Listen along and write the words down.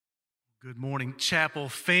Good morning, Chapel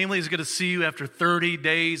family. It's good to see you after 30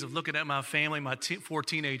 days of looking at my family, my four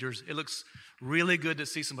teenagers. It looks really good to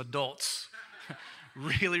see some adults.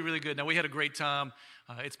 Really, really good. Now, we had a great time.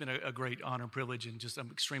 It's been a great honor and privilege, and just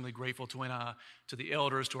I'm extremely grateful to the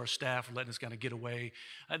elders, to our staff for letting us kind of get away.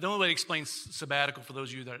 The only way to explain sabbatical for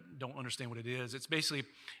those of you that don't understand what it is, it's basically,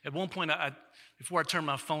 at one point, before I turned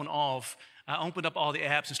my phone off, I opened up all the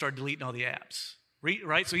apps and started deleting all the apps.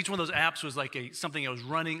 Right? So each one of those apps was like something that was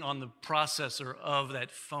running on the processor of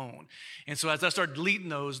that phone. And so as I start deleting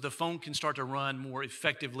those, the phone can start to run more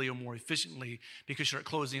effectively or more efficiently because you start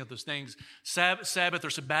closing out those things. Sabbath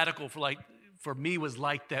or sabbatical for me was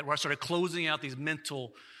like that, where I started closing out these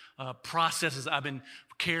mental processes I've been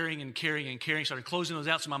carrying, started closing those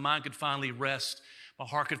out so my mind could finally rest. My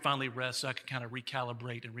heart could finally rest so I could kind of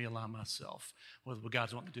recalibrate and realign myself with what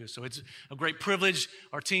God's wanting to do. So it's a great privilege.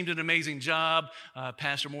 Our team did an amazing job.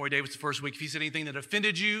 Pastor Maury Davis the first week. If he said anything that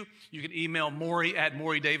offended you, you can email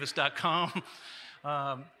Maury@maurydavis.com.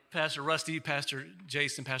 Pastor Rusty, Pastor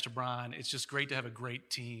Jason, Pastor Brian. It's just great to have a great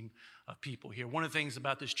team of people here. One of the things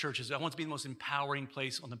about this church is I want it to be the most empowering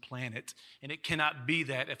place on the planet, and it cannot be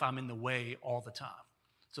that if I'm in the way all the time.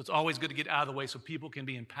 So it's always good to get out of the way so people can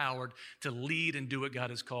be empowered to lead and do what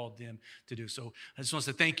God has called them to do. So I just want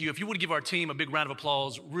to say thank you. If you would give our team a big round of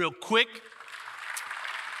applause real quick.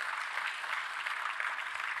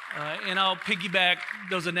 And I'll piggyback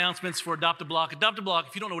those announcements for Adopt a Block. Adopt a Block,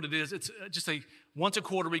 if you don't know what it is, it's just once a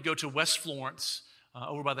quarter we go to West Florence,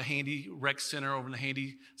 over by the Handy Rec Center, over on the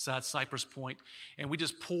Handy side, Cypress Point. And we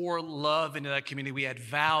just pour love into that community. We add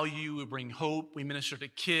value, we bring hope, we minister to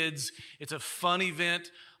kids. It's a fun event,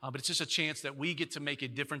 but it's just a chance that we get to make a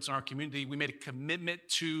difference in our community. We made a commitment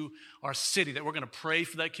to our city that we're going to pray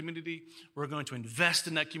for that community, we're going to invest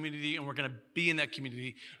in that community, and we're going to be in that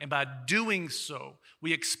community. And by doing so,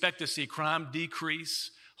 we expect to see crime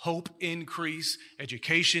decrease, hope increase,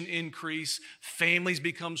 education increase, families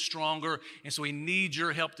become stronger, and so we need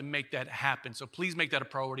your help to make that happen. So please make that a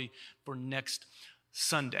priority for next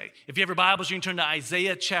Sunday. If you have your Bibles, you can turn to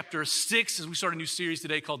Isaiah chapter 6 as we start a new series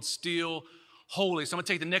today called Still Holy. So I'm going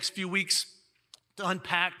to take the next few weeks to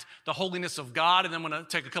unpack the holiness of God, and then I'm going to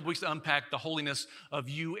take a couple weeks to unpack the holiness of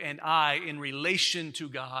you and I in relation to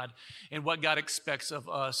God and what God expects of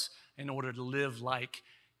us in order to live like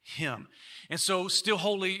Him. And so Still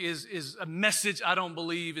Holy is a message I don't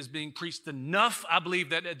believe is being preached enough. I believe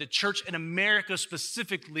that at the church in America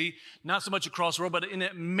specifically, not so much across the world, but in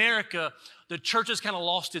America, the church has kind of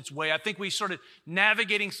lost its way. I think we started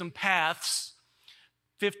navigating some paths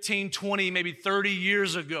 15, 20, maybe 30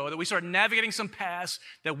 years ago, that we started navigating some paths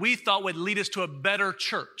that we thought would lead us to a better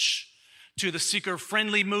church, to the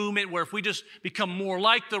seeker-friendly movement, where if we just become more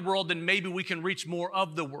like the world, then maybe we can reach more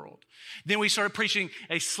of the world. Then we started preaching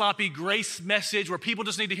a sloppy grace message where people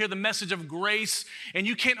just need to hear the message of grace, and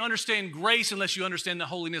you can't understand grace unless you understand the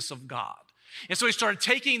holiness of God. And so we started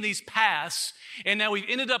taking these paths, and now we've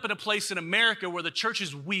ended up in a place in America where the church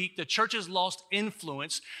is weak, the church has lost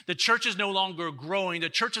influence, the church is no longer growing, the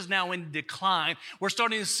church is now in decline. We're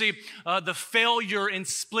starting to see the failure in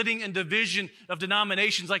splitting and division of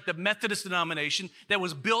denominations like the Methodist denomination that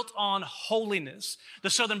was built on holiness. The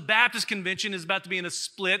Southern Baptist Convention is about to be in a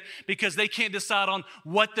split because they can't decide on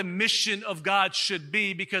what the mission of God should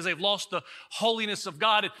be because they've lost the holiness of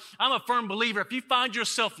God. And I'm a firm believer, if you find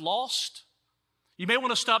yourself lost, you may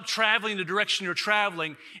want to stop traveling the direction you're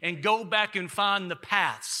traveling and go back and find the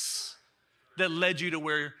paths that led you to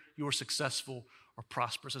where you were successful or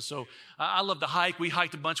prosperous. And so I love to hike. We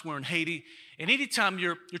hiked a bunch when we were in Haiti. And anytime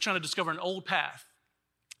you're trying to discover an old path,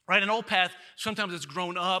 right? An old path, sometimes it's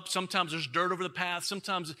grown up. Sometimes there's dirt over the path.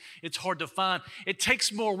 Sometimes it's hard to find. It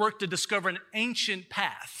takes more work to discover an ancient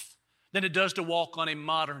path than it does to walk on a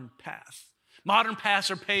modern path. Modern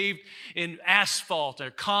paths are paved in asphalt,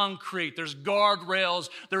 they're concrete, there's guardrails,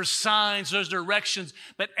 there's signs, there's directions.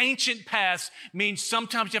 But ancient paths means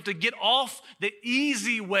sometimes you have to get off the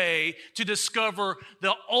easy way to discover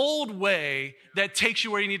the old way that takes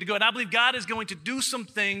you where you need to go. And I believe God is going to do some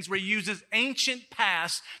things where He uses ancient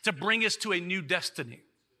paths to bring us to a new destiny.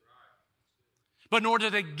 But in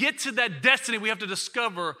order to get to that destiny, we have to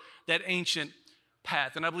discover that ancient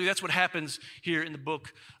path. And I believe that's what happens here in the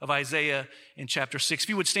book of Isaiah in chapter 6. If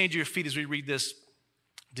you would stand to your feet as we read this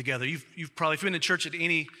together. You've probably, if you've been in church at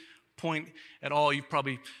any point at all, you've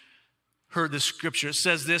probably heard this scripture. It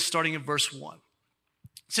says this, starting in verse 1.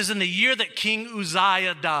 It says, "In the year that King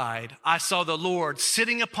Uzziah died, I saw the Lord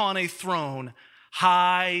sitting upon a throne,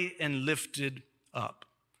 high and lifted up.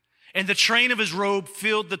 And the train of His robe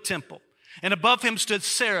filled the temple. And above Him stood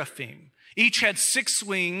seraphim. Each had 6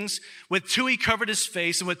 wings. With 2 he covered his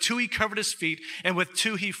face, and with 2 he covered his feet, and with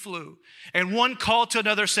 2 he flew. And one called to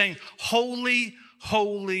another, saying, Holy,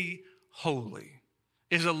 holy, holy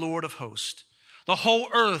is the Lord of hosts. The whole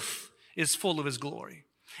earth is full of his glory.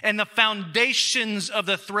 And the foundations of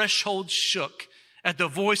the threshold shook at the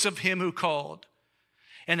voice of him who called.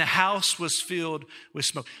 And the house was filled with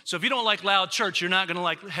smoke. So if you don't like loud church, you're not going to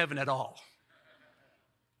like heaven at all.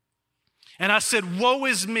 And I said, Woe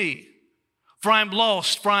is me, for I am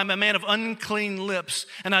lost, for I am a man of unclean lips,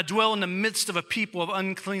 and I dwell in the midst of a people of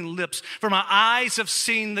unclean lips. For my eyes have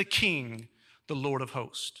seen the King, the Lord of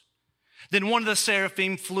hosts. Then one of the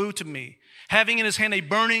seraphim flew to me, having in his hand a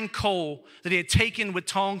burning coal that he had taken with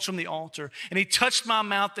tongs from the altar. And he touched my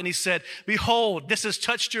mouth and he said, Behold, this has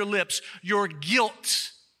touched your lips. Your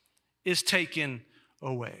guilt is taken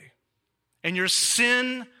away, and your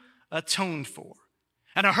sin atoned for.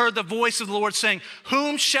 And I heard the voice of the Lord saying,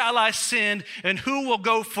 Whom shall I send, and who will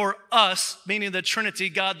go for us? Meaning the Trinity,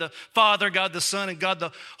 God the Father, God the Son, and God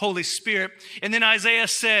the Holy Spirit. And then Isaiah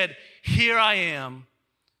said, Here I am,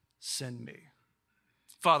 send me.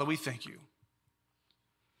 Father, we thank you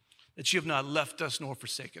that you have not left us nor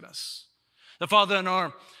forsaken us. The Father, in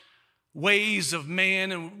our ways of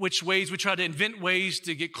man, and which ways we try to invent ways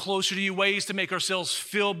to get closer to you, ways to make ourselves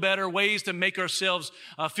feel better, ways to make ourselves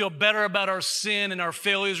feel better about our sin and our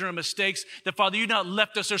failures and our mistakes, that Father, you've not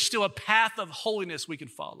left us. There's still a path of holiness we can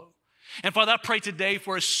follow. And Father, I pray today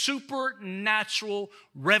for a supernatural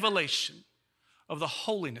revelation of the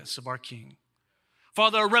holiness of our King.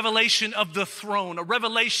 Father, a revelation of the throne, a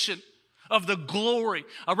revelation of the glory,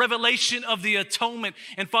 a revelation of the atonement.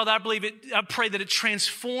 And Father, I pray that it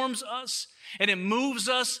transforms us and it moves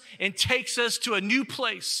us and takes us to a new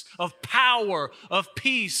place of power, of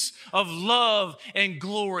peace, of love and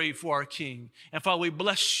glory for our King. And Father, we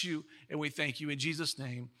bless you and we thank you in Jesus'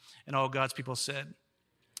 name. And all God's people said,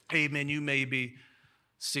 Amen. You may be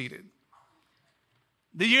seated.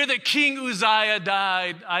 The year that King Uzziah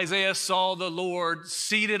died, Isaiah saw the Lord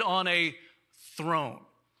seated on a throne.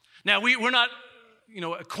 Now, we're not,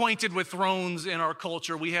 acquainted with thrones in our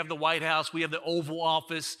culture. We have the White House. We have the Oval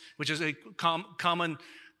Office, which is a common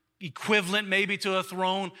equivalent maybe to a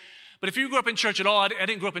throne. But if you grew up in church at all, I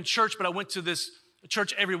didn't grow up in church, but I went to this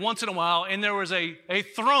church every once in a while, and there was a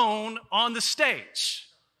throne on the stage.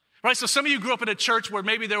 Right? So some of you grew up in a church where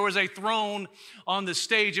maybe there was a throne on the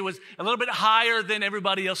stage. It was a little bit higher than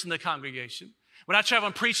everybody else in the congregation. When I travel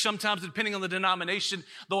and preach, sometimes, depending on the denomination,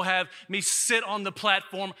 they'll have me sit on the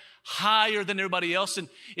platform higher than everybody else. And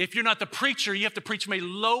if you're not the preacher, you have to preach from a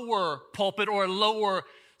lower pulpit or a lower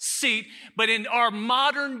seat. But in our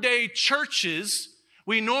modern day churches,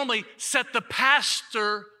 we normally set the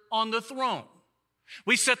pastor on the throne.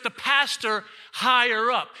 We set the pastor higher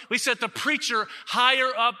up. We set the preacher higher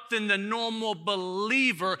up than the normal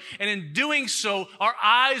believer. And in doing so, our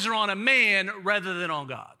eyes are on a man rather than on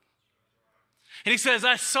God. And he says,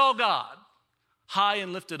 I saw God high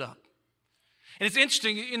and lifted up. And it's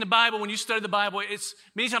interesting, in the Bible, when you study the Bible, it's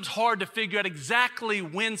many times hard to figure out exactly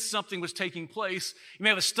when something was taking place. You may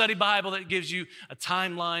have a study Bible that gives you a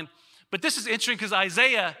timeline. But this is interesting because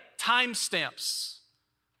Isaiah timestamps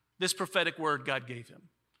this prophetic word God gave him.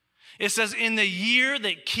 It says, in the year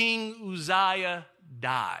that King Uzziah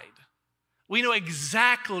died. We know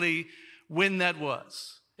exactly when that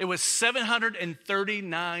was. It was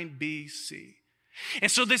 739 BC.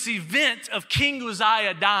 And so this event of King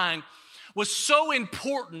Uzziah dying was so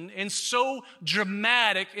important and so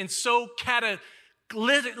dramatic and so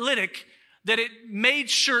catalytic that it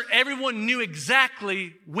made sure everyone knew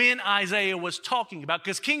exactly when Isaiah was talking about.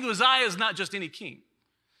 Because King Uzziah is not just any king.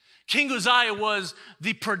 King Uzziah was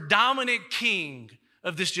the predominant king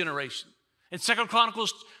of this generation. In 2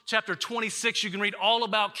 Chronicles chapter 26, you can read all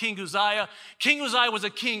about King Uzziah. King Uzziah was a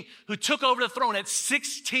king who took over the throne at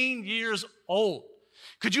 16 years old.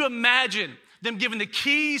 Could you imagine them giving the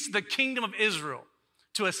keys to the kingdom of Israel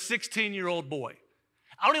to a 16-year-old boy?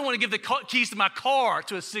 I don't even want to give the keys to my car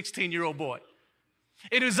to a 16-year-old boy.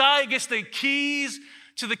 And Uzziah gets the keys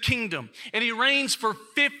to the kingdom, and he reigns for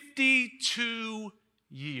 52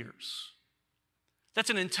 years. That's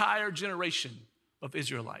an entire generation of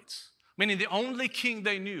Israelites, meaning the only king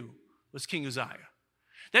they knew was King Uzziah.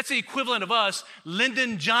 That's the equivalent of us,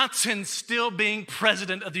 Lyndon Johnson, still being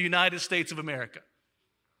president of the United States of America.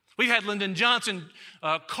 We've had Lyndon Johnson,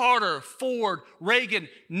 Carter, Ford, Reagan,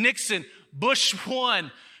 Nixon, Bush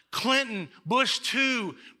 1, Clinton, Bush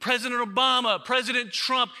 2, President Obama, President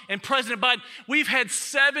Trump, and President Biden. We've had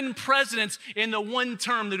 7 presidents in the one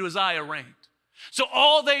term that Uzziah reigned. So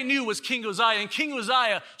all they knew was King Uzziah, and King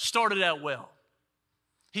Uzziah started out well.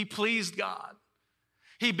 He pleased God.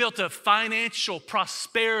 He built a financial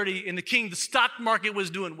prosperity in the king. The stock market was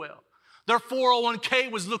doing well. Their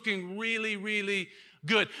 401k was looking really, really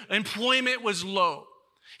good. Employment was low.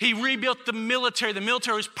 He rebuilt the military. The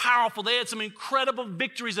military was powerful. They had some incredible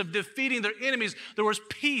victories of defeating their enemies. There was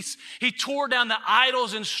peace. He tore down the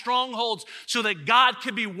idols and strongholds so that God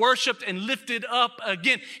could be worshiped and lifted up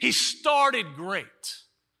again. He started great.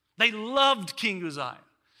 They loved King Uzziah.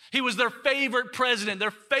 He was their favorite president,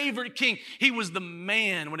 their favorite king. He was the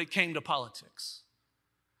man when it came to politics.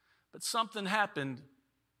 But something happened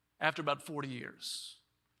after about 40 years.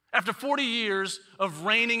 After 40 years of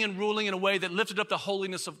reigning and ruling in a way that lifted up the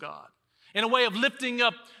holiness of God, in a way of lifting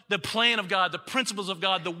up the plan of God, the principles of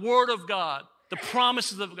God, the word of God, the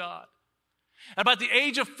promises of God. At about the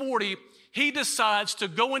age of 40, he decides to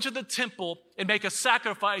go into the temple and make a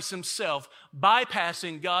sacrifice himself,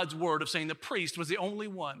 bypassing God's word of saying the priest was the only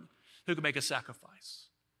one who could make a sacrifice.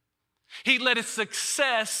 He let his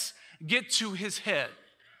success get to his head.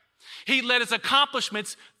 He let his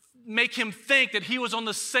accomplishments make him think that he was on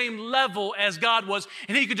the same level as God was,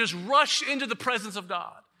 and he could just rush into the presence of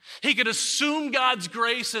God. He could assume God's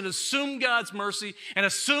grace and assume God's mercy and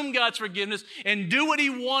assume God's forgiveness and do what he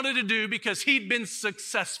wanted to do because he'd been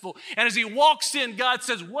successful. And as he walks in, God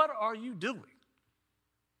says, "What are you doing?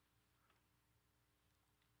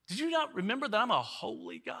 Did you not remember that I'm a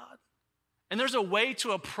holy God? And there's a way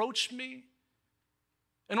to approach me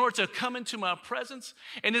in order to come into my presence?"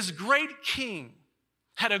 And this great king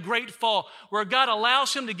had a great fall where God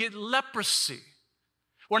allows him to get leprosy,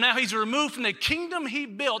 where now he's removed from the kingdom he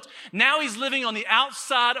built. Now he's living on the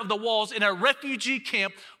outside of the walls in a refugee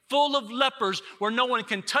camp full of lepers where no one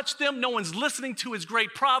can touch them. No one's listening to his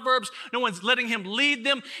great proverbs. No one's letting him lead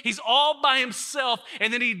them. He's all by himself,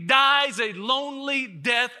 and then he dies a lonely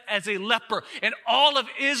death as a leper. And all of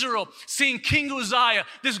Israel seeing King Uzziah,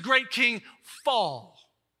 this great king, fall.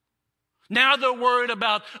 Now they're worried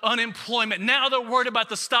about unemployment. Now they're worried about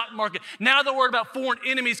the stock market. Now they're worried about foreign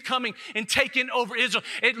enemies coming and taking over Israel.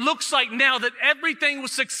 It looks like now that everything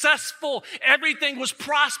was successful. Everything was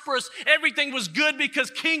prosperous. Everything was good because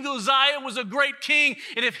King Uzziah was a great king.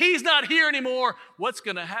 And if he's not here anymore, what's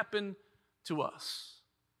going to happen to us?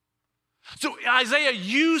 So Isaiah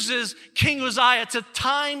uses King Uzziah to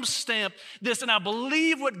timestamp this. And I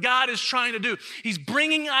believe what God is trying to do. He's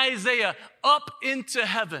bringing Isaiah up into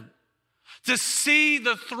heaven to see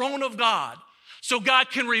the throne of God, so God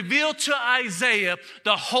can reveal to Isaiah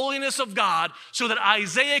the holiness of God, so that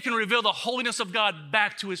Isaiah can reveal the holiness of God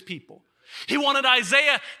back to his people. He wanted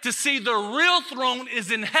Isaiah to see the real throne is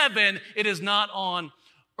in heaven, it is not on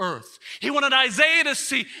earth. He wanted Isaiah to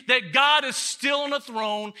see that God is still on the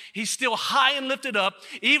throne. He's still high and lifted up,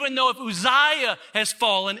 even though if Uzziah has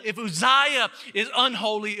fallen, if Uzziah is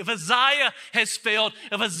unholy, if Uzziah has failed,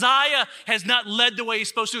 if Uzziah has not led the way he's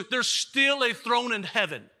supposed to, there's still a throne in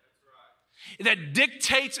heaven that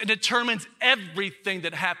dictates and determines everything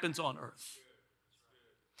that happens on earth.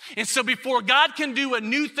 And so before God can do a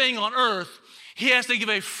new thing on earth, he has to give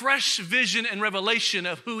a fresh vision and revelation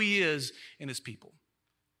of who he is in his people.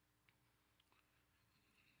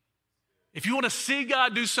 If you want to see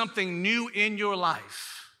God do something new in your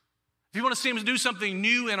life, if you want to see him do something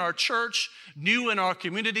new in our church, new in our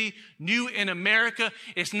community, new in America,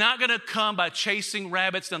 it's not going to come by chasing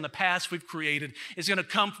rabbits down the paths we've created. It's going to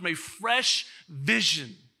come from a fresh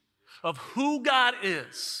vision of who God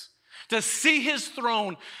is, to see his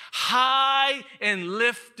throne high and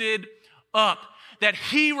lifted up, that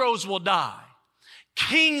heroes will die,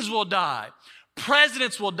 kings will die,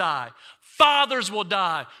 presidents will die, fathers will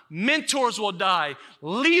die, mentors will die,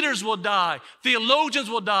 leaders will die, theologians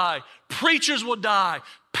will die, preachers will die,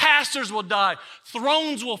 pastors will die,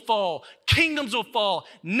 thrones will fall, kingdoms will fall,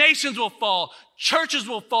 nations will fall, churches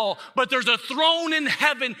will fall, but there's a throne in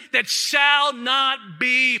heaven that shall not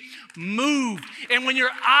be moved. And when your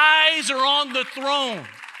eyes are on the throne,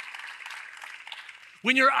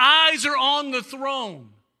 when your eyes are on the throne,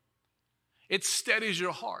 it steadies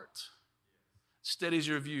your heart, steadies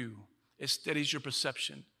your view. It steadies your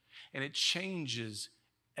perception, and it changes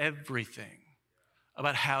everything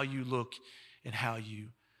about how you look and how you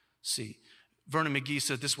see. Vernon McGee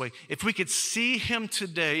said it this way: if we could see him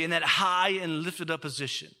today in that high and lifted up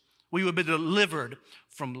position, we would be delivered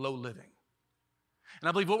from low living. And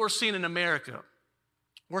I believe what we're seeing in America,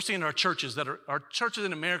 we're seeing in our churches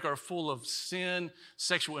in America are full of sin,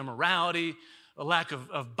 sexual immorality, a lack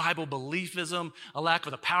of Bible beliefism, a lack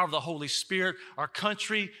of the power of the Holy Spirit. Our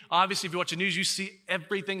country, obviously, if you watch the news, you see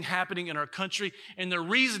everything happening in our country. And the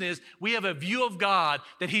reason is we have a view of God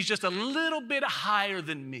that he's just a little bit higher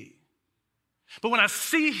than me. But when I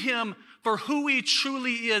see him for who he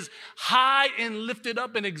truly is, high and lifted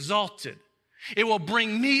up and exalted. It will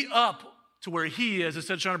bring me up to where he is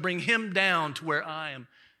instead of trying to bring him down to where I am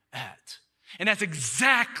at. And that's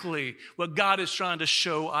exactly what God is trying to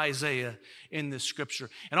show Isaiah in this scripture.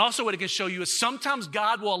 And also what it can show you is sometimes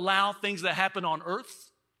God will allow things that happen on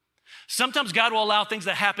earth. Sometimes God will allow things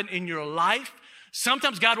that happen in your life.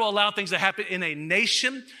 Sometimes God will allow things that happen in a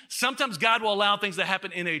nation. Sometimes God will allow things that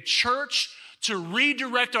happen in a church to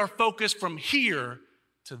redirect our focus from here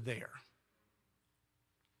to there.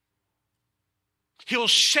 He'll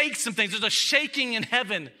shake some things. There's a shaking in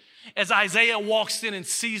heaven as Isaiah walks in and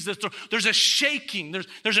sees this. There's a shaking.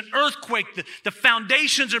 There's an earthquake. The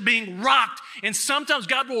foundations are being rocked. And sometimes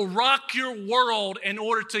God will rock your world in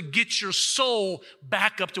order to get your soul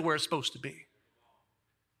back up to where it's supposed to be.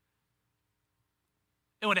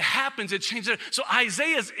 And when it happens, it changes. So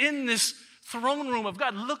Isaiah's in this throne room of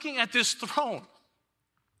God, looking at this throne.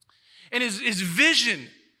 And his vision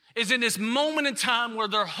is in this moment in time where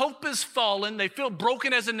their hope is fallen. They feel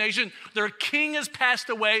broken as a nation. Their king has passed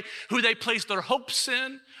away, who they placed their hopes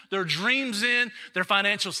in, their dreams in, their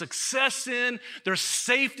financial success in, their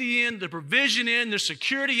safety in, their provision in, their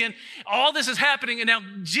security in. All this is happening. And now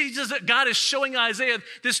God is showing Isaiah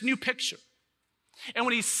this new picture. And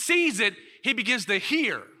when he sees it, he begins to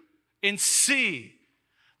hear and see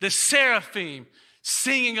the seraphim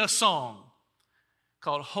singing a song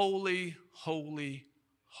called Holy, Holy,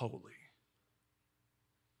 Holy.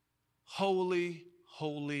 Holy,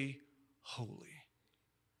 holy, holy.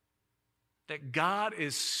 That God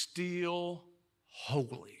is still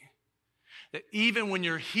holy. That even when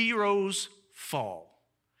your heroes fall,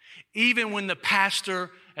 even when the pastor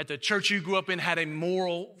at the church you grew up in had a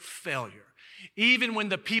moral failure, even when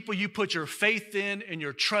the people you put your faith in and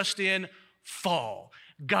your trust in fall,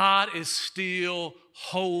 God is still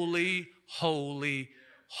holy, holy,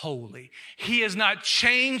 holy. He has not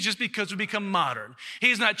changed just because we become modern.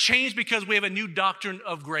 He has not changed because we have a new doctrine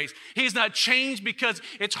of grace. He has not changed because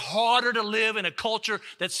it's harder to live in a culture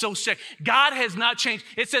that's so sick. God has not changed.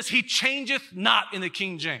 It says he changeth not in the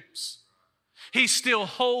King James. He's still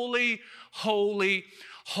holy, holy,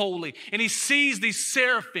 holy. And he sees these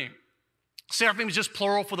seraphim. Seraphim is just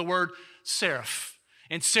plural for the word seraph.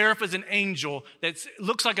 And seraph is an angel that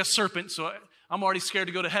looks like a serpent, so I'm already scared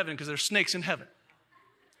to go to heaven because there's snakes in heaven.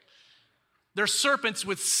 They're serpents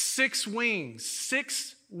with 6 wings,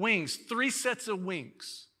 3 sets of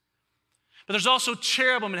wings. But there's also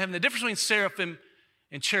cherubim in heaven. The difference between seraphim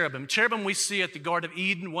and cherubim. Cherubim we see at the Garden of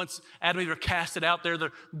Eden. Once Adam and Eve are casted out there,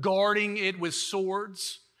 they're guarding it with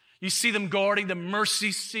swords. You see them guarding the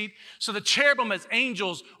mercy seat. So the cherubim as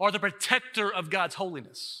angels are the protector of God's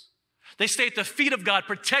holiness. They stay at the feet of God,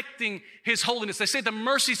 protecting his holiness. They stay at the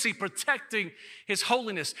mercy seat, protecting his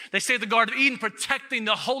holiness. They stay at the Garden of Eden, protecting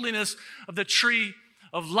the holiness of the tree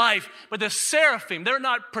of life. But the seraphim, they're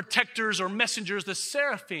not protectors or messengers. The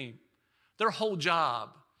seraphim, their whole job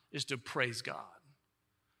is to praise God.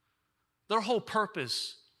 Their whole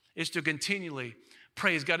purpose is to continually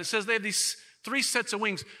praise God. It says they have these 3 sets of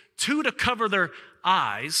wings, 2 to cover their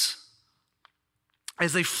eyes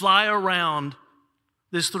as they fly around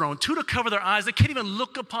this throne. 2 to cover their eyes. They can't even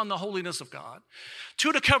look upon the holiness of God.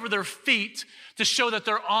 2 to cover their feet to show that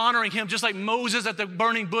they're honoring him, just like Moses at the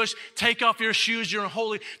burning bush. Take off your shoes, you're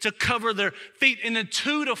holy, to cover their feet. And then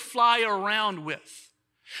 2 to fly around with.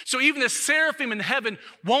 So even the seraphim in heaven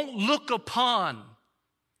won't look upon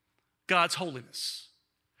God's holiness.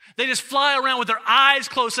 They just fly around with their eyes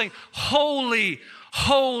closed saying, holy,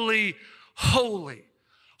 holy, holy,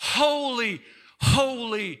 holy,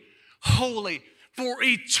 holy, holy. For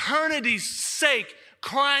eternity's sake,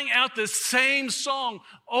 crying out the same song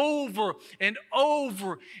over and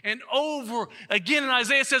over and over again. And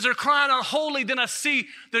Isaiah says they're crying out holy. Then I see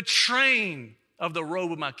the train of the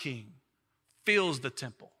robe of my king fills the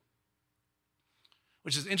temple.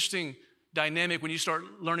 Which is an interesting dynamic when you start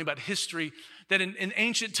learning about history, that in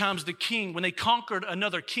ancient times, the king, when they conquered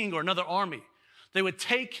another king or another army, they would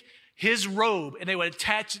take his robe and they would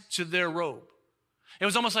attach it to their robe. It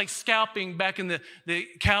was almost like scalping back in the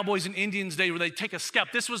cowboys and Indians' day where they take a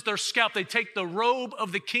scalp. This was their scalp. They take the robe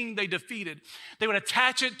of the king they defeated. They would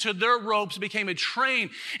attach it to their robes. It became a train.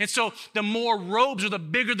 And so the more robes or the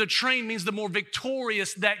bigger the train means the more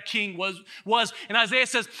victorious that king was. And Isaiah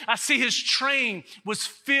says, I see his train was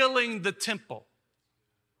filling the temple.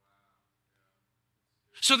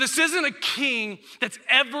 So this isn't a king that's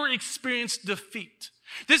ever experienced defeat.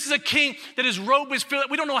 This is a king that his robe is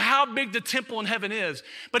filled. We don't know how big the temple in heaven is,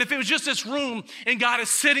 but if it was just this room and God is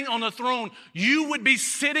sitting on the throne, you would be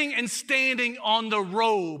sitting and standing on the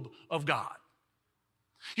robe of God.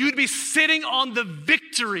 You would be sitting on the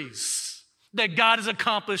victories that God has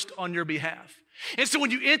accomplished on your behalf. And so when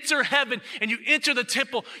you enter heaven and you enter the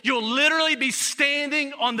temple, you'll literally be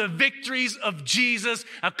standing on the victories of Jesus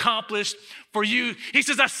accomplished for you. He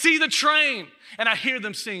says, I see the train and I hear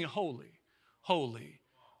them sing, holy, holy,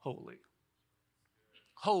 holy,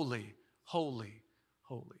 holy, holy,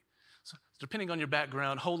 holy. So depending on your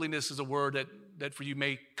background, holiness is a word that for you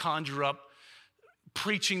may conjure up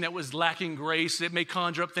preaching that was lacking grace. It may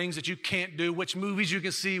conjure up things that you can't do, which movies you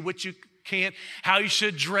can see, which you can't, how you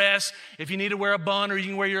should dress, if you need to wear a bun or you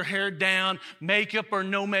can wear your hair down, makeup or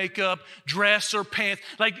no makeup, dress or pants.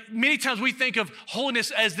 Like many times we think of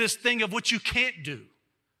holiness as this thing of what you can't do,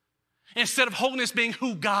 instead of holiness being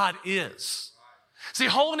who God is. See,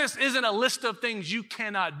 holiness isn't a list of things you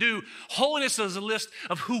cannot do. Holiness is a list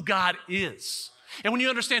of who God is. And when you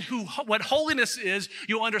understand what holiness is,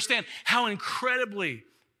 you'll understand how incredibly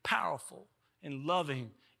powerful and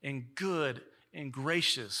loving and good and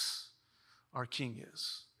gracious our King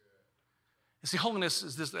is. And see, holiness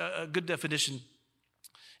is this, a good definition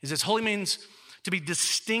is this: holy means to be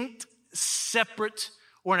distinct, separate,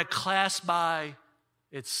 or in a class by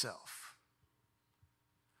itself.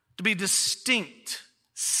 To be distinct,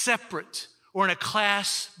 separate, or in a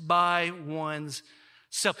class by one's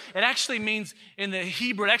self. It actually means, in the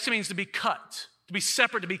Hebrew, it actually means to be cut, to be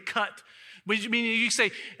separate, to be cut. Which means you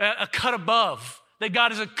say a cut above. That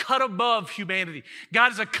God is a cut above humanity.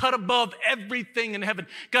 God is a cut above everything in heaven.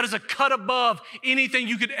 God is a cut above anything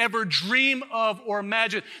you could ever dream of or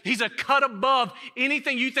imagine. He's a cut above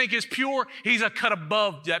anything you think is pure. He's a cut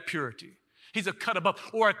above that purity. He's a cut above,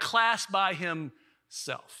 or a class by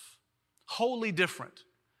himself. Wholly different,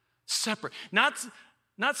 separate. Not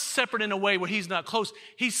separate in a way where he's not close.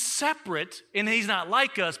 He's separate and he's not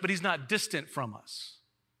like us, but he's not distant from us.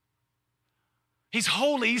 He's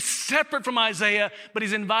holy, he's separate from Isaiah, but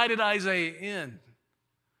he's invited Isaiah in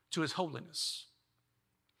to his holiness.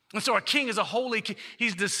 And so our King is a holy King.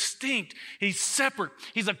 He's distinct, he's separate,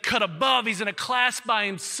 he's a cut above, he's in a class by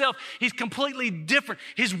himself. He's completely different.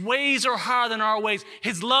 His ways are higher than our ways.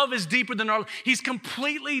 His love is deeper than our love. He's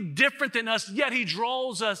completely different than us, yet he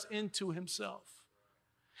draws us into himself.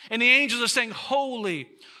 And the angels are saying, holy,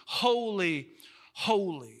 holy,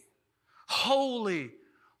 holy, holy,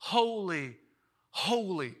 holy,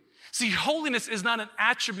 holy. See, holiness is not an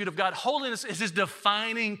attribute of God. Holiness is his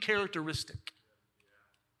defining characteristic.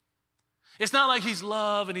 It's not like he's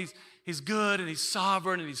love and he's good and he's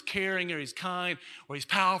sovereign and he's caring or he's kind or he's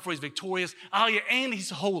powerful, he's victorious. Oh yeah, and he's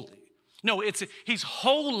holy. No, he's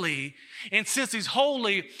holy, and since he's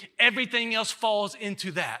holy, everything else falls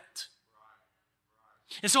into that.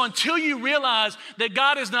 And so until you realize that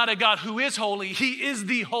God is not a God who is holy, he is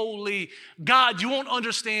the holy God, you won't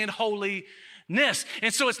understand holiness.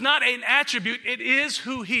 And so it's not an attribute, it is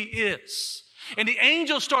who he is. And the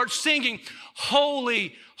angels start singing,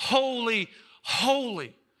 holy, holy,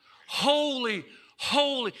 holy, holy,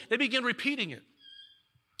 holy. They begin repeating it.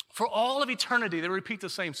 For all of eternity, they repeat the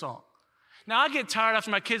same song. Now, I get tired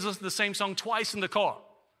after my kids listen to the same song twice in the car.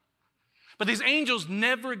 But these angels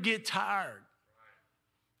never get tired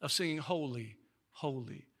of singing holy,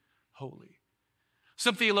 holy, holy.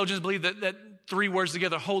 Some theologians believe that three words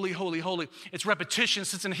together, holy, holy, holy, it's repetition.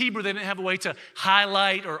 Since in Hebrew they didn't have a way to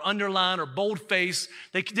highlight or underline or boldface.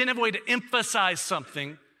 They didn't have a way to emphasize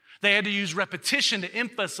something. They had to use repetition to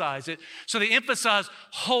emphasize it. So they emphasized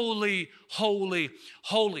holy, holy,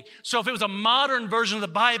 holy. So if it was a modern version of the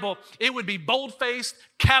Bible, it would be bold-faced,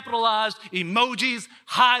 capitalized, emojis,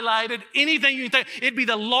 highlighted, anything you can think. It'd be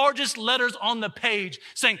the largest letters on the page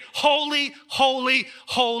saying, holy, holy,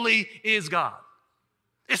 holy is God.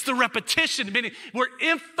 It's the repetition, meaning we're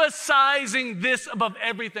emphasizing this above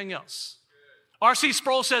everything else. R.C.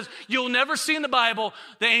 Sproul says, you'll never see in the Bible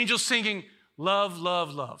the angels singing, love,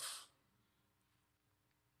 love, love.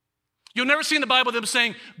 You'll never see in the Bible them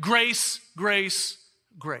saying grace, grace,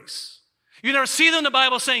 grace. You never see them in the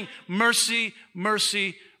Bible saying mercy,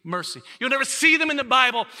 mercy, mercy. You'll never see them in the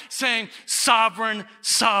Bible saying sovereign,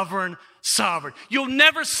 sovereign, sovereign. You'll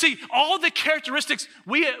never see all the characteristics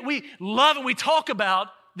we love and we talk about,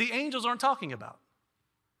 the angels aren't talking about.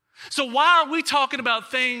 So why are we talking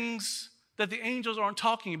about things that the angels aren't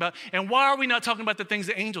talking about? And why are we not talking about the things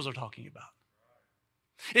the angels are talking about?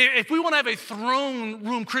 If we want to have a throne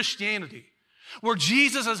room Christianity where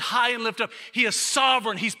Jesus is high and lifted up, he is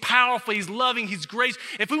sovereign, he's powerful, he's loving, he's gracious.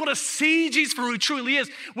 If we want to see Jesus for who he truly is,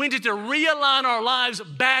 we need to realign our lives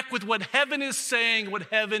back with what heaven is saying, what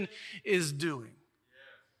heaven is doing.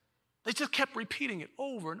 They just kept repeating it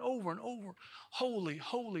over and over and over. Holy,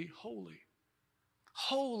 holy, holy.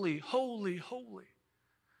 Holy, holy, holy.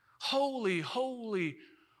 Holy, holy,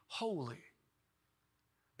 holy.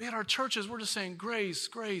 But at our churches, we're just saying grace,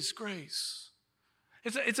 grace, grace.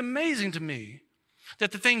 It's amazing to me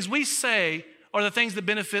that the things we say are the things that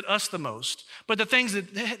benefit us the most, but the things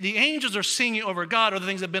that the angels are singing over God are the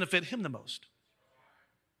things that benefit him the most.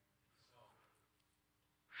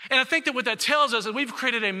 And I think that what that tells us is we've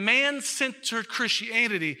created a man-centered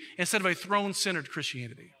Christianity instead of a throne-centered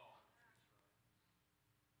Christianity.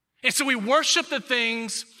 And so we worship the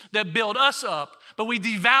things that build us up, but we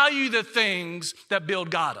devalue the things that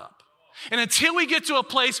build God up. And until we get to a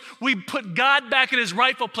place we put God back in his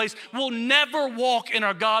rightful place, we'll never walk in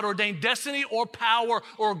our God-ordained destiny or power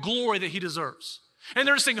or glory that he deserves. And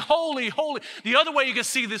they're saying, holy, holy. The other way you can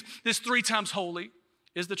see this 3 times holy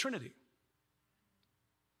is the Trinity.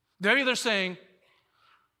 They're saying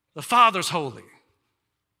the Father's holy,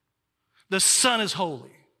 the Son is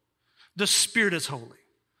holy, the Spirit is holy.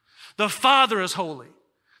 The Father is holy,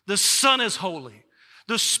 the Son is holy,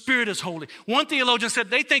 the Spirit is holy. One theologian said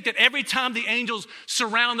they think that every time the angels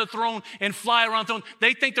surround the throne and fly around the throne,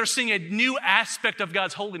 they think they're seeing a new aspect of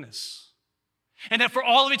God's holiness. And that for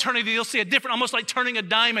all of eternity, they'll see a different, almost like turning a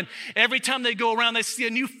diamond. Every time they go around, they see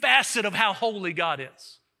a new facet of how holy God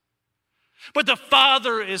is. But the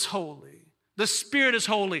Father is holy. The Spirit is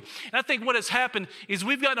holy. And I think what has happened is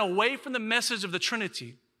we've gotten away from the message of the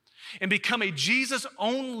Trinity and become a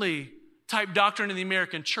Jesus-only type doctrine in the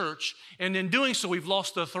American church. And in doing so, we've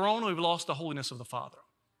lost the throne, we've lost the holiness of the Father.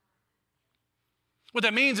 What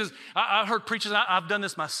that means is, I heard preachers, I've done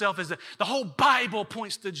this myself, is that the whole Bible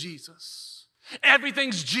points to Jesus.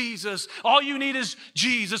 Everything's Jesus. All you need is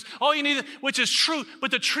Jesus. All you need, which is true, but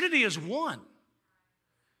the Trinity is one.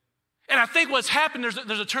 And I think what's happened,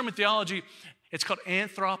 there's a term in theology, it's called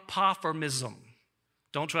anthropomorphism.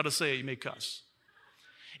 Don't try to say it, you may cuss.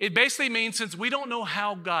 It basically means since we don't know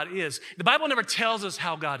how God is, the Bible never tells us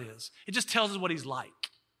how God is. It just tells us what he's like.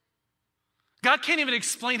 God can't even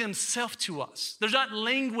explain himself to us. There's not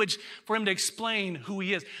language for him to explain who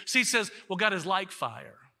he is. So he says, well, God is like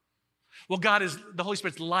fire. Well, the Holy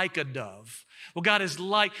Spirit's like a dove. Well, God is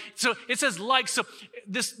like, so it says like, so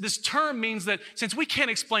this term means that since we can't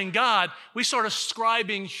explain God, we start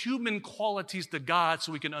ascribing human qualities to God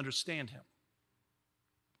so we can understand him.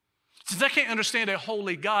 Since I can't understand a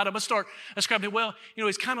holy God, I'm going to start ascribing, well,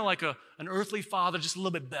 he's kind of like an earthly father, just a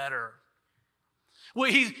little bit better. Well,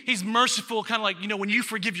 he's merciful, kind of like, when you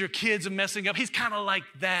forgive your kids and messing up, he's kind of like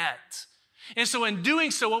that. And so in doing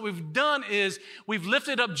so, what we've done is we've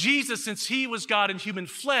lifted up Jesus since he was God in human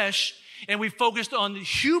flesh, and we focused on the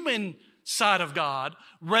human side of God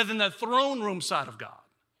rather than the throne room side of God.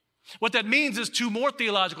 What that means is 2 more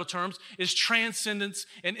theological terms is transcendence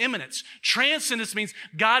and immanence. Transcendence means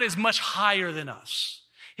God is much higher than us.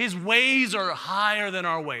 His ways are higher than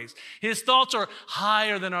our ways. His thoughts are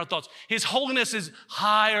higher than our thoughts. His holiness is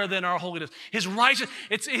higher than our holiness. His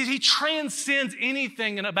righteousness, he transcends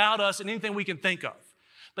anything about us and anything we can think of.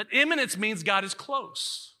 But immanence means God is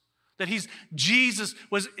close. That Jesus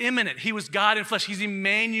was immanent. He was God in flesh. He's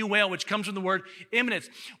Emmanuel, which comes from the word immanence.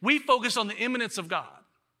 We focus on the immanence of God.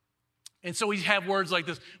 And so we have words like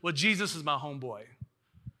this, well, Jesus is my homeboy.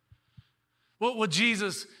 Well,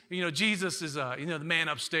 Jesus, Jesus is, the man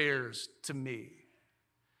upstairs to me.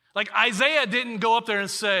 Like Isaiah didn't go up there and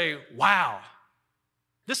say, wow,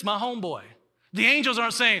 this is my homeboy. The angels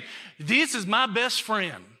aren't saying, this is my best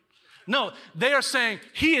friend. No, they are saying,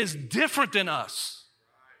 he is different than us.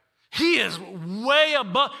 He is way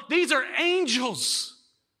above. These are angels.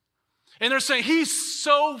 And they're saying, he's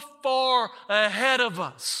so far ahead of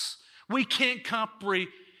us. We can't comprehend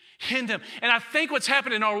him. And I think what's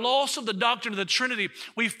happened in our loss of the doctrine of the Trinity,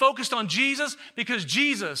 we focused on Jesus because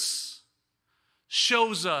Jesus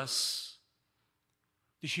shows us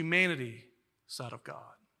the humanity side of God.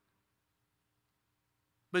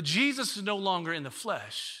 But Jesus is no longer in the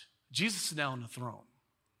flesh. Jesus is now on the throne.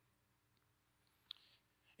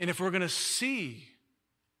 And if we're going to see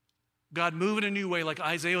God move in a new way like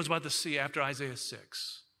Isaiah was about to see after Isaiah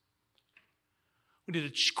 6, we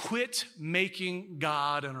need to quit making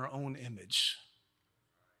God in our own image.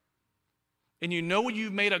 And when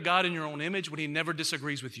you've made a God in your own image when he never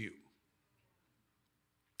disagrees with you.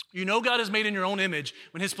 God is made in your own image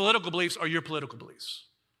when his political beliefs are your political beliefs.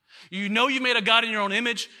 You made a God in your own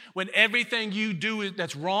image when everything you do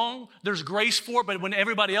that's wrong, there's grace for it, but when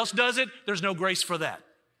everybody else does it, there's no grace for that.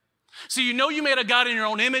 So you made a God in your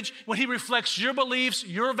own image when he reflects your beliefs,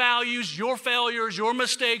 your values, your failures, your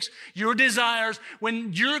mistakes, your desires.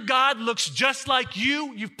 When your God looks just like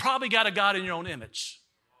you've probably got a God in your own image.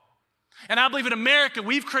 And I believe in America,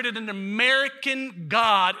 we've created an American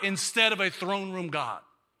God instead of a throne room God.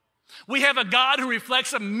 We have a God who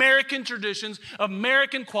reflects American traditions,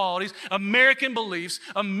 American qualities, American beliefs,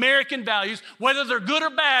 American values. Whether they're good or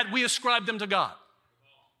bad, we ascribe them to God.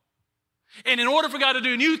 And in order for God to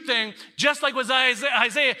do a new thing, just like with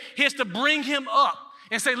Isaiah, he has to bring him up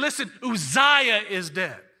and say, listen, Uzziah is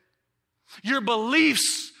dead. Your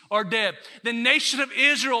beliefs are dead. The nation of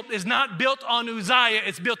Israel is not built on Uzziah,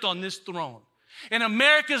 it's built on this throne. And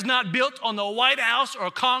America is not built on the White House or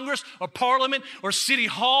Congress or Parliament or City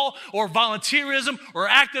Hall or volunteerism or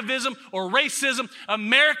activism or racism.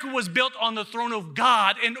 America was built on the throne of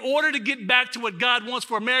God. In order to get back to what God wants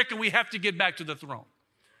for America, we have to get back to the throne.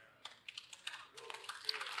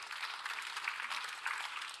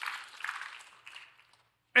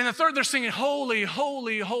 And the third, they're singing, holy,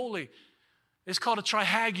 holy, holy. It's called a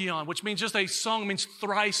trihagion, which means just a song, means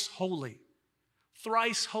thrice holy.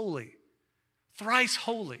 Thrice holy. Thrice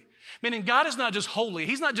holy. Meaning God is not just holy.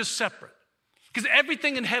 He's not just separate. Because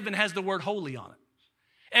everything in heaven has the word holy on it.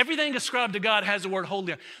 Everything ascribed to God has the word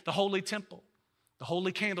holy on it. The holy temple, the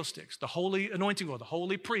holy candlesticks, the holy anointing oil, the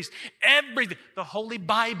holy priest, everything, the holy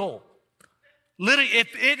Bible. Literally, if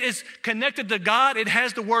it is connected to God, it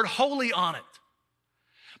has the word holy on it.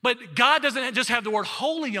 But God doesn't just have the word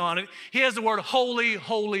holy on it. He has the word holy,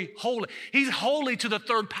 holy, holy. He's holy to the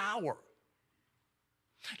third power.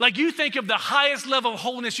 Like you think of the highest level of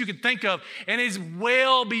holiness you could think of, and it's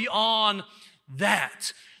well beyond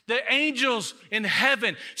that. The angels in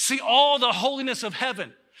heaven see all the holiness of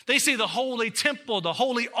heaven. They see the holy temple, the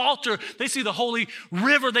holy altar. They see the holy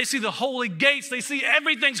river. They see the holy gates. They see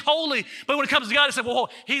everything's holy. But when it comes to God, they say, well,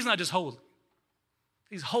 he's not just holy.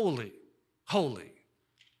 He's holy, holy,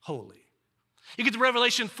 holy. You get to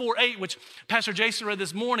Revelation 4:8, which Pastor Jason read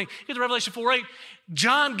this morning. You get to Revelation 4:8,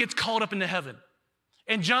 John gets called up into heaven.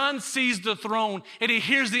 And John sees the throne and he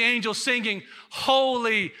hears the angel singing,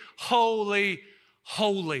 holy, holy,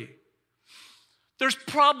 holy. There's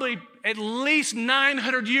probably at least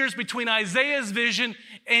 900 years between Isaiah's vision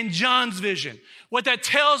and John's vision. What that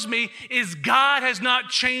tells me is God has not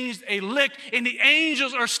changed a lick, and the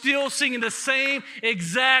angels are still singing the same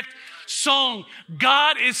exact song.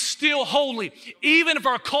 God is still holy. Even if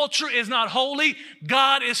our culture is not holy,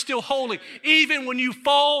 God is still holy. Even when you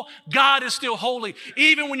fall, God is still holy.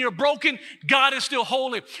 Even when you're broken, God is still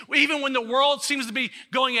holy. Even when the world seems to be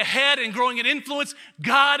going ahead and growing in influence,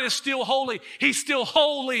 God is still holy. He's still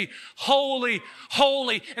holy, holy,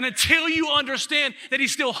 holy. And until you understand that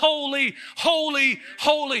he's still holy, holy,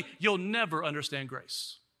 holy, you'll never understand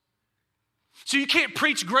grace. So you can't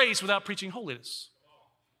preach grace without preaching holiness.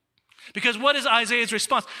 Because what is Isaiah's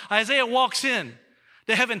response? Isaiah walks in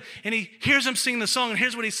to heaven and he hears him sing the song, and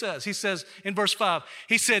here's what he says. He says in verse 5,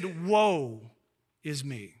 he said, woe is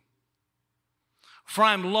me, for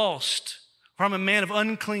I am lost, for I'm a man of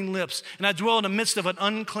unclean lips, and I dwell in the midst of in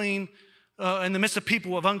the midst of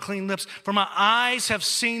people of unclean lips, for my eyes have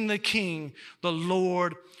seen the King, the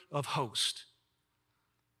Lord of hosts.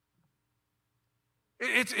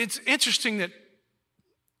 It's interesting that,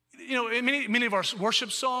 you know, in many of our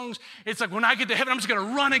worship songs, it's like, when I get to heaven, I'm just going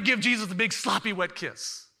to run and give Jesus a big sloppy wet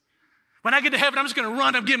kiss. When I get to heaven, I'm just going to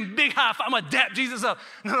run and give him a big high five. I'm going to dap Jesus up.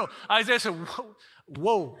 No. Isaiah said,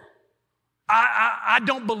 whoa. I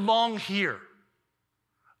don't belong here.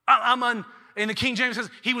 And the King James says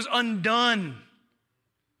he was undone.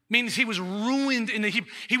 Means he was ruined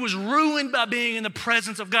he was ruined by being in the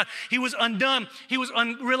presence of God. He was undone. He was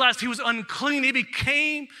realized he was unclean. He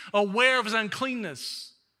became aware of his uncleanness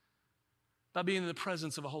by being in the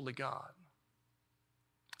presence of a holy God.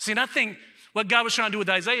 See, and I think what God was trying to do with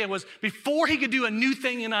Isaiah was, before he could do a new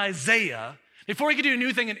thing in Isaiah, before he could do a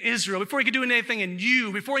new thing in Israel, before he could do anything in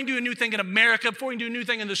you, before he could do a new thing in America, before he could do a new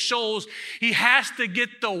thing in the souls, he has to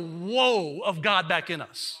get the woe of God back in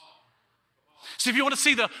us. So if you want to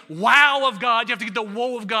see the wow of God, you have to get the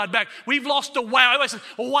woe of God back. We've lost the wow. Everybody says,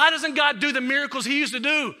 well, why doesn't God do the miracles he used to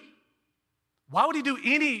do? Why would he do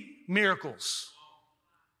any miracles?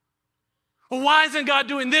 Well, why isn't God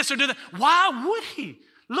doing this or doing that? Why would he?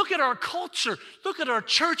 Look at our culture. Look at our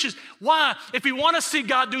churches. Why? If we want to see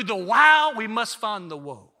God do the wow, we must find the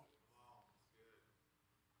woe.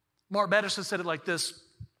 Mark Batterson said it like this.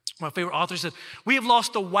 My favorite author said, we have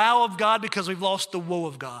lost the wow of God because we've lost the woe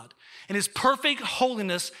of God. And his perfect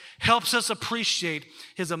holiness helps us appreciate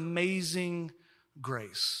his amazing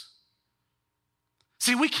grace.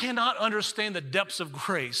 See, we cannot understand the depths of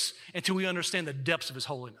grace until we understand the depths of his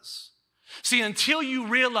holiness. See, until you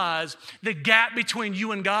realize the gap between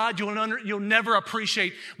you and God, you'll never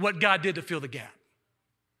appreciate what God did to fill the gap.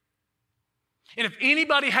 And if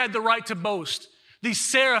anybody had the right to boast These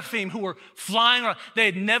seraphim who were flying around, they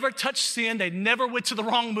had never touched sin. They never went to the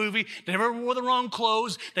wrong movie. They never wore the wrong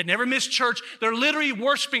clothes. They never missed church. They're literally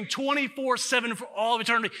worshiping 24/7 for all of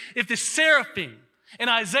eternity. If the seraphim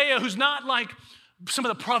and Isaiah, who's not like some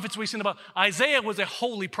of the prophets we've seen about, Isaiah was a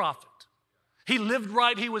holy prophet. He lived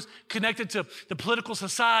right. He was connected to the political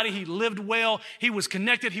society. He lived well. He was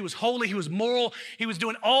connected. He was holy. He was moral. He was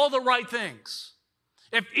doing all the right things.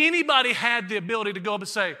 If anybody had the ability to go up and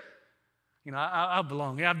say, I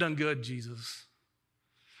belong here. I've done good, Jesus.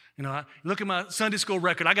 Look at my Sunday school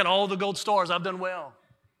record. I got all the gold stars. I've done well.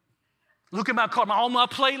 Look at my car. All my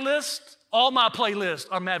playlists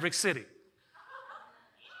are Maverick City.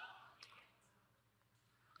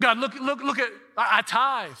 God, look at, I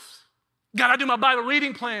tithe. God, I do my Bible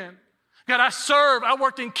reading plan. God, I serve. I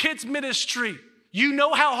worked in kids ministry. You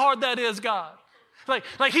know how hard that is, God.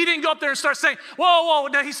 Like he didn't go up there and start saying, whoa.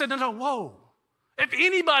 No, he said, no, whoa. If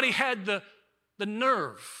anybody had the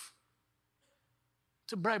nerve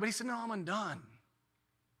to brag, but he said, no, I'm undone.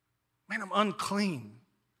 Man, I'm unclean.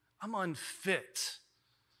 I'm unfit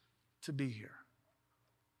to be here.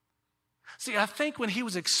 See, I think when he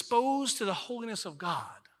was exposed to the holiness of God,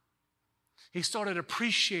 he started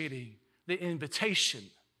appreciating the invitation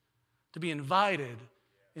to be invited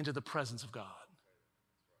into the presence of God.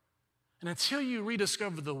 And until you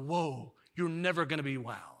rediscover the woe, you're never going to be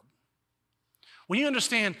wowed. When you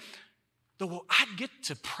understand I get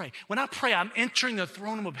to pray. When I pray, I'm entering the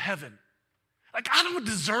throne room of heaven. Like, I don't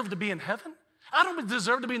deserve to be in heaven. I don't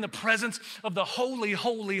deserve to be in the presence of the holy,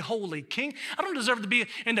 holy, holy King. I don't deserve to be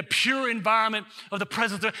in the pure environment of the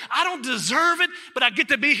presence of, I don't deserve it, but I get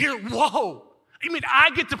to be here. Whoa. You mean I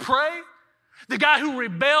get to pray? The guy who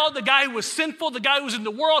rebelled, the guy who was sinful, the guy who was in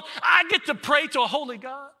the world, I get to pray to a holy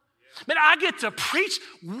God. Man, I get to preach.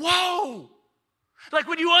 Whoa. Like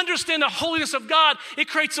when you understand the holiness of God, it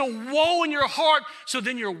creates a woe in your heart, so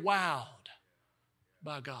then you're wowed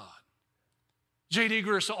by God. J.D.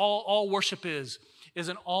 Greear said all worship is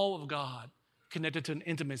an awe of God connected to an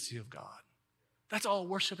intimacy of God. That's all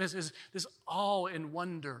worship is this awe and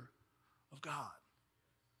wonder of God.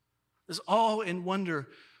 This awe and wonder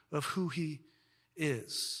of who he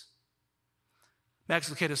is. Max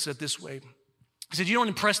Lucado said it this way. He said, you don't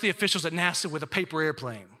impress the officials at NASA with a paper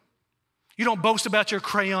airplane. You don't boast about your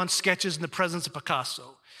crayon sketches in the presence of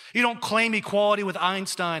Picasso. You don't claim equality with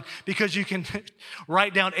Einstein because you can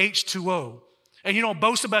write down H2O. And you don't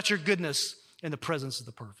boast about your goodness in the presence of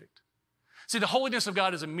the perfect. See, the holiness of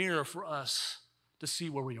God is a mirror for us to see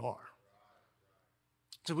where we are.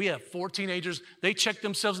 So we have 4 teenagers. They check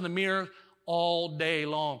themselves in the mirror all day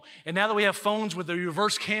long. And now that we have phones with the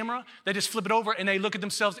reverse camera, they just flip it over and they look at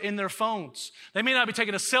themselves in their phones. They may not be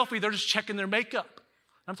taking a selfie. They're just checking their makeup.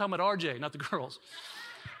 I'm talking about RJ, not the girls.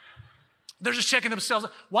 They're just checking themselves.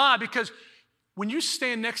 Why? Because when you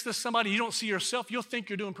stand next to somebody, you don't see yourself, you'll think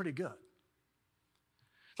you're doing pretty good.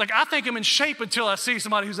 Like, I think I'm in shape until I see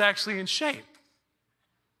somebody who's actually in shape.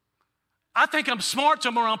 I think I'm smart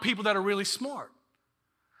till I'm around people that are really smart.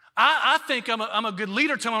 I think I'm a good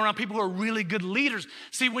leader till I'm around people who are really good leaders.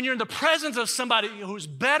 See, when you're in the presence of somebody who's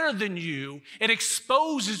better than you, it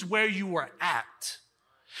exposes where you are at.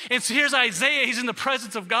 And so here's Isaiah. He's in the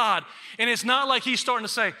presence of God. And it's not like he's starting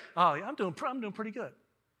to say, oh, yeah, I'm doing pretty good.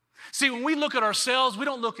 See, when we look at ourselves, we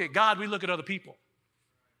don't look at God. We look at other people.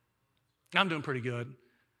 I'm doing pretty good.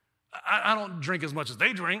 I don't drink as much as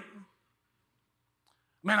they drink.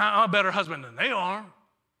 Man, I'm a better husband than they are.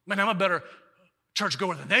 Man, I'm a better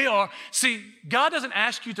churchgoer than they are. See, God doesn't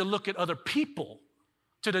ask you to look at other people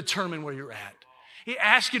to determine where you're at. He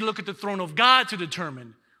asks you to look at the throne of God to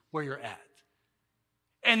determine where you're at.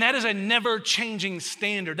 And that is a never-changing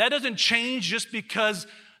standard. That doesn't change just because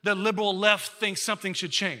the liberal left thinks something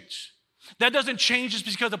should change. That doesn't change just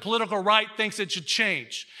because the political right thinks it should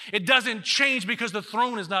change. It doesn't change because the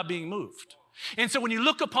throne is not being moved. And so when you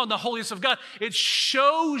look upon the holiness of God, it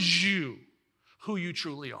shows you who you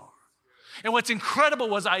truly are. And what's incredible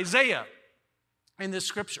was Isaiah in this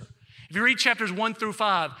scripture. If you read chapters 1 through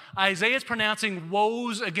 5, Isaiah is pronouncing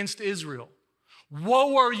woes against Israel.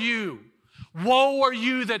 Woe are you. Woe are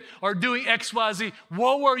you that are doing X, Y, Z.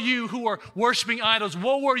 Woe are you who are worshiping idols.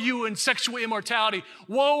 Woe are you in sexual immortality.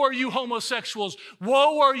 Woe are you homosexuals.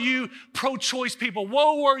 Woe are you pro-choice people.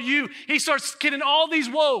 Woe are you. He starts getting all these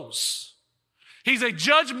woes. He's a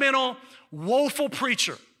judgmental, woeful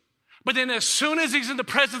preacher. But then as soon as he's in the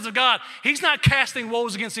presence of God, he's not casting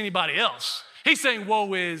woes against anybody else. He's saying,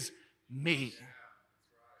 woe is me.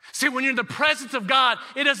 See, when you're in the presence of God,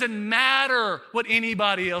 it doesn't matter what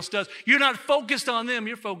anybody else does. You're not focused on them,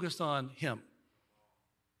 you're focused on him.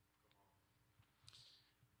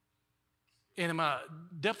 And in my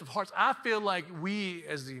depth of hearts, I feel like we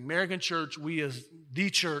as the American church, we as the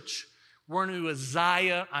church, we're in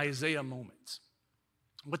an Isaiah moment.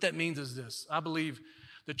 What that means is this. I believe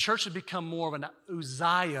the church has become more of an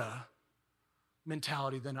Uzziah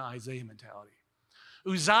mentality than an Isaiah mentality.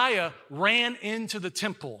 Uzziah ran into the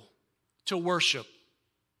temple to worship.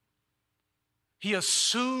 He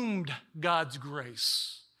assumed God's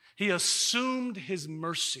grace. He assumed his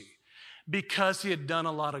mercy because he had done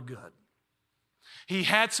a lot of good. He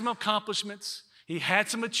had some accomplishments. He had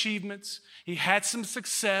some achievements. He had some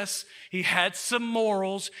success. He had some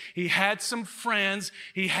morals. He had some friends.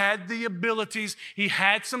 He had the abilities. He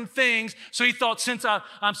had some things. So he thought, since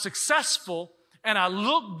I'm successful and I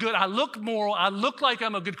look good, I look moral, I look like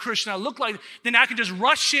I'm a good Christian, then I can just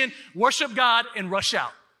rush in, worship God, and rush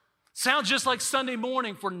out. Sounds just like Sunday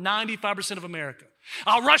morning for 95% of America.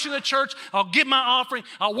 I'll rush into church, I'll give my offering,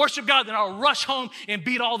 I'll worship God, then I'll rush home and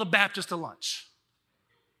beat all the Baptists to lunch.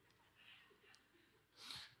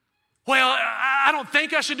 Well, I don't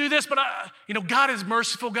think I should do this, but God is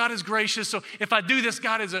merciful, God is gracious, so if I do this,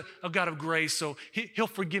 God is a God of grace, so he'll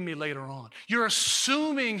forgive me later on. You're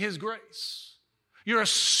assuming his grace. You're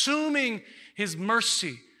assuming his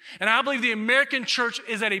mercy. And I believe the American church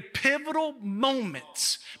is at a pivotal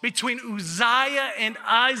moment between Uzziah and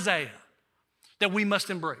Isaiah that we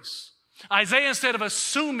must embrace. Isaiah, instead of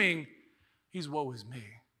assuming, he's woe is me.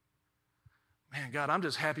 Man, God, I'm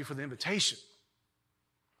just happy for the invitation.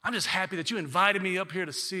 I'm just happy that you invited me up here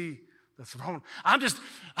to see the throne.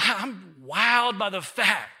 I'm wowed by the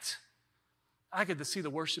fact I get to see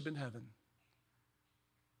the worship in heaven.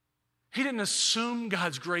 He didn't assume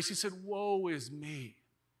God's grace. He said, woe is me.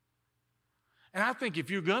 And I think if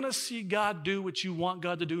you're going to see God do what you want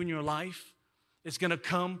God to do in your life, it's going to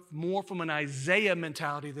come more from an Isaiah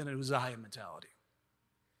mentality than an Uzziah mentality.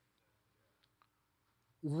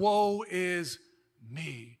 Woe is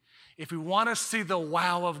me. If we want to see the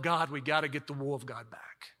wow of God, we got to get the woe of God back.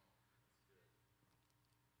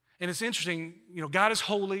 And it's interesting, God is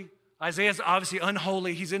holy. Isaiah's obviously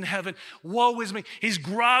unholy. He's in heaven. Woe is me. He's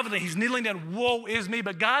groveling. He's kneeling down. Woe is me.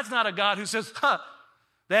 But God's not a God who says,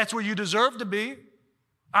 that's where you deserve to be.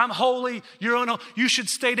 I'm holy. You're unholy. You should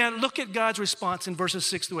stay down. Look at God's response in verses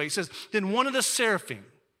 6-8. He says, then one of the seraphim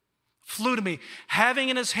flew to me, having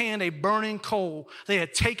in his hand a burning coal they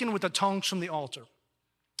had taken with the tongs from the altar.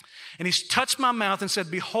 And he touched my mouth and said,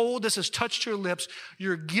 behold, this has touched your lips.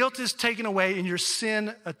 Your guilt is taken away and your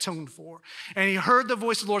sin atoned for. And he heard the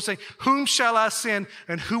voice of the Lord saying, whom shall I send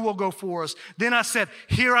and who will go for us? Then I said,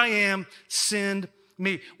 here I am, send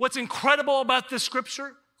me. What's incredible about this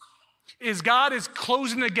scripture is God is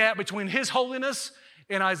closing the gap between his holiness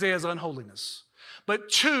and Isaiah's unholiness. But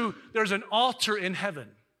two, there's an altar in heaven.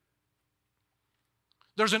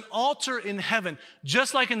 There's an altar in heaven,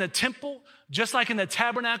 just like in the temple, just like in the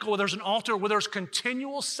tabernacle, where there's an altar where there's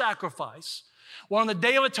continual sacrifice. Well, on the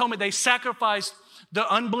Day of Atonement, they sacrificed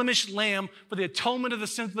the unblemished lamb for the atonement of the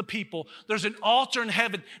sins of the people. There's an altar in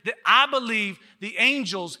heaven that I believe the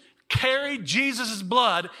angels carried Jesus'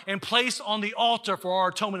 blood and placed on the altar for our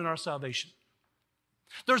atonement and our salvation.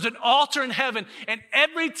 There's an altar in heaven, and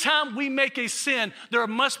every time we make a sin, there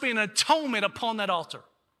must be an atonement upon that altar.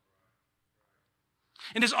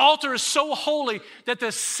 And this altar is so holy that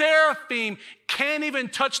the seraphim can't even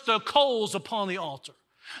touch the coals upon the altar.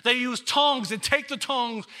 They use tongs and take the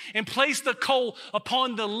tongs and place the coal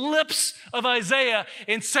upon the lips of Isaiah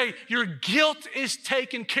and say, your guilt is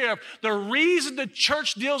taken care of. The reason the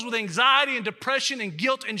church deals with anxiety and depression and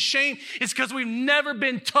guilt and shame is because we've never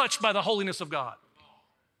been touched by the holiness of God.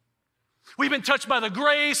 We've been touched by the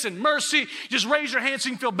grace and mercy. Just raise your hand so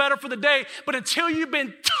you can feel better for the day. But until you've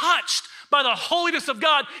been touched by the holiness of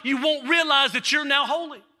God, you won't realize that you're now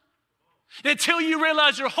holy. Until you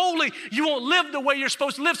realize you're holy, you won't live the way you're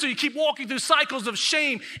supposed to live, so you keep walking through cycles of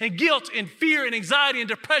shame and guilt and fear and anxiety and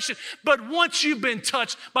depression. But once you've been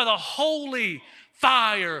touched by the holy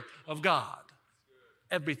fire of God,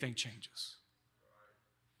 everything changes.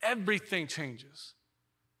 Everything changes.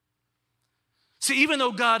 See, even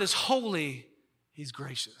though God is holy, he's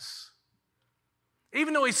gracious.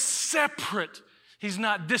 Even though he's separate, he's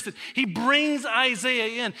not distant. He brings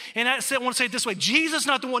Isaiah in. And I want to say it this way. Jesus is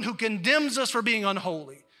not the one who condemns us for being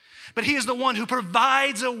unholy, but he is the one who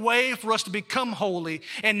provides a way for us to become holy.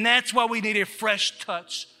 And that's why we need a fresh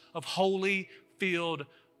touch of holy-filled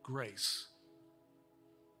grace.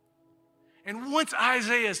 And once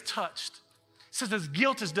Isaiah is touched, it says his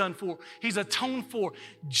guilt is done for. He's atoned for.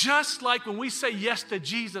 Just like when we say yes to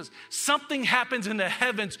Jesus, something happens in the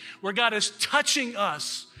heavens where God is touching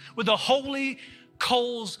us with the holy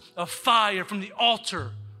coals of fire from the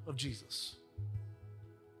altar of Jesus.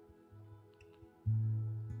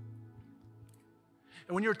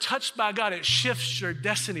 And when you're touched by God, it shifts your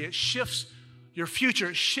destiny. It shifts your future.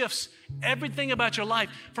 It shifts everything about your life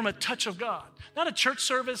from a touch of God. Not a church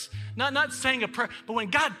service, not saying a prayer, but when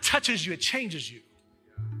God touches you, it changes you.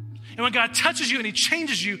 And when God touches you and he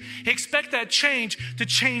changes you, he expects that change to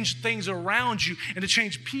change things around you and to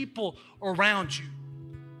change people around you.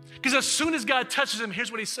 Because as soon as God touches him,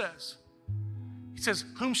 here's what he says. He says,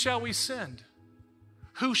 whom shall we send?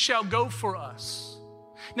 Who shall go for us?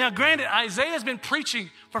 Now, granted, Isaiah has been preaching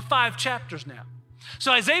for 5 chapters now.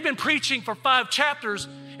 So Isaiah has been preaching for 5 chapters,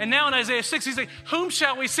 and now in Isaiah 6, he's saying, whom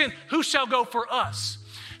shall we send? Who shall go for us?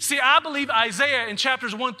 See, I believe Isaiah in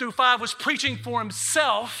chapters 1 through 5 was preaching for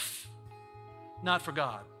himself, not for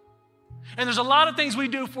God. And there's a lot of things we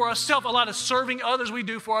do for ourselves, a lot of serving others we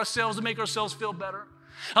do for ourselves to make ourselves feel better.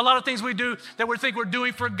 A lot of things we do that we think we're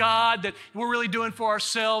doing for God, that we're really doing for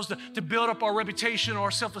ourselves to build up our reputation or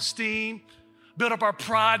our self-esteem, build up our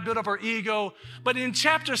pride, build up our ego. But in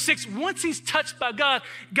chapter 6, once he's touched by God,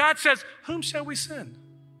 God says, whom shall we send?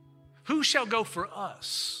 Who shall go for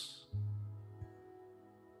us?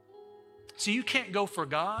 See, you can't go for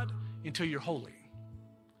God until you're holy.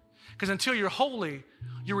 Because until you're holy,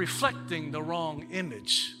 you're reflecting the wrong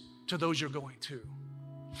image to those you're going to.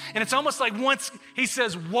 And it's almost like once he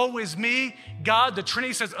says, woe is me, God, the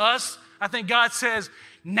Trinity says us, I think God says,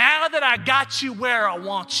 now that I got you where I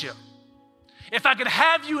want you, if I could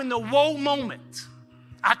have you in the woe moment,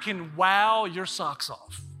 I can wow your socks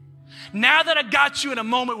off. Now that I got you in a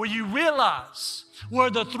moment where you realize where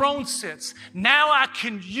the throne sits, now I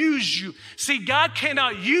can use you. See, God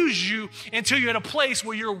cannot use you until you're at a place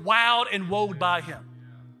where you're wowed and woed by him.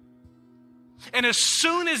 And as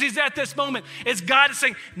soon as he's at this moment, it's God is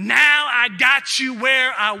saying, now I got you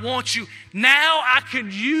where I want you. Now I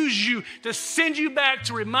can use you to send you back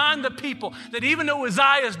to remind the people that even though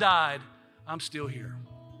Uzziah's died, I'm still here.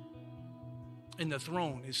 And the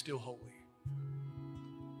throne is still holy.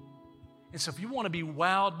 And so if you want to be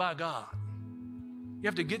wowed by God, you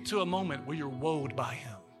have to get to a moment where you're woed by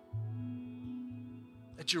him.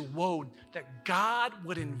 That you're woed, that God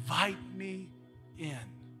would invite me in.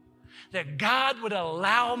 That God would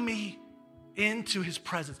allow me into his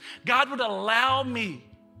presence. God would allow me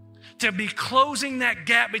to be closing that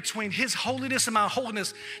gap between his holiness and my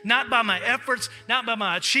holiness, not by my efforts, not by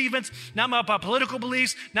my achievements, not by my political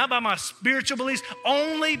beliefs, not by my spiritual beliefs.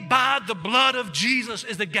 Only by the blood of Jesus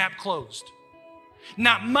is the gap closed.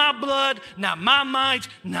 Not my blood, not my might,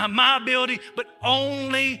 not my ability, but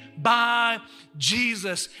only by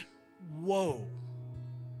Jesus. Whoa.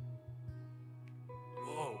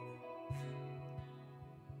 Whoa.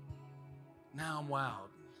 Now I'm wowed.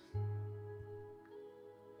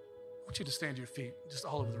 I want you to stand to your feet, just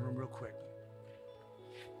all over the room real quick.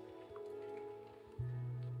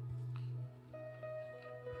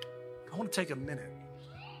 I want to take a minute.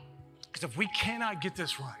 Because if we cannot get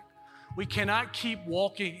this right, we cannot keep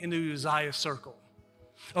walking into Uzziah's circle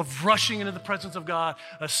of rushing into the presence of God,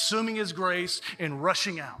 assuming his grace, and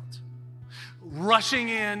rushing out. Rushing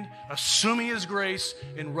in, assuming his grace,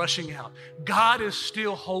 and rushing out. God is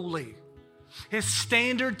still holy. His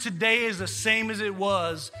standard today is the same as it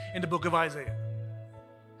was in the book of Isaiah.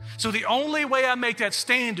 So the only way I make that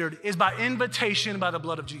standard is by invitation by the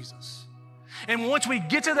blood of Jesus. And once we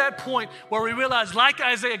get to that point where we realize, like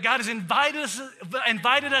Isaiah, God has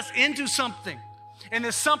invited us into something. And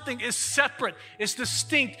this something is separate, it's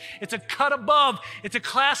distinct, it's a cut above, it's a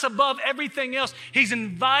class above everything else. He's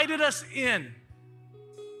invited us in.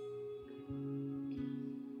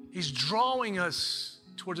 He's drawing us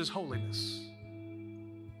towards his holiness.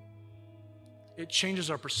 It changes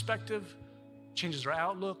our perspective, changes our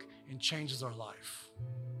outlook, and changes our life.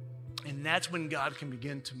 And that's when God can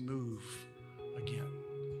begin to move again.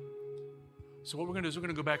 So what we're going to do is we're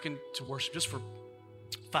going to go back into worship just for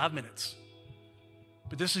 5 minutes.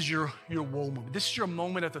 But this is your woe moment. This is your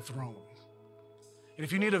moment at the throne. And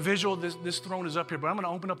if you need a visual, this throne is up here, but I'm going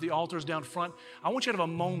to open up the altars down front. I want you to have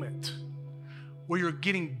a moment where you're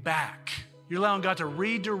getting back. You're allowing God to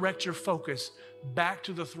redirect your focus back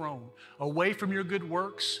to the throne, away from your good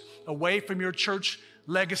works, away from your church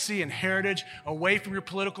legacy and heritage, away from your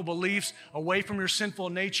political beliefs, away from your sinful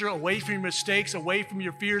nature, away from your mistakes, away from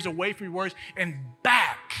your fears, away from your worries, and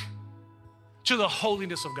back to the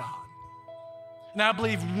holiness of God. And I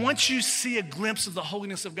believe once you see a glimpse of the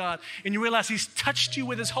holiness of God and you realize he's touched you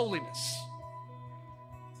with his holiness,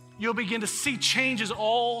 you'll begin to see changes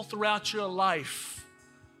all throughout your life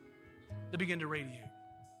that begin to radiate.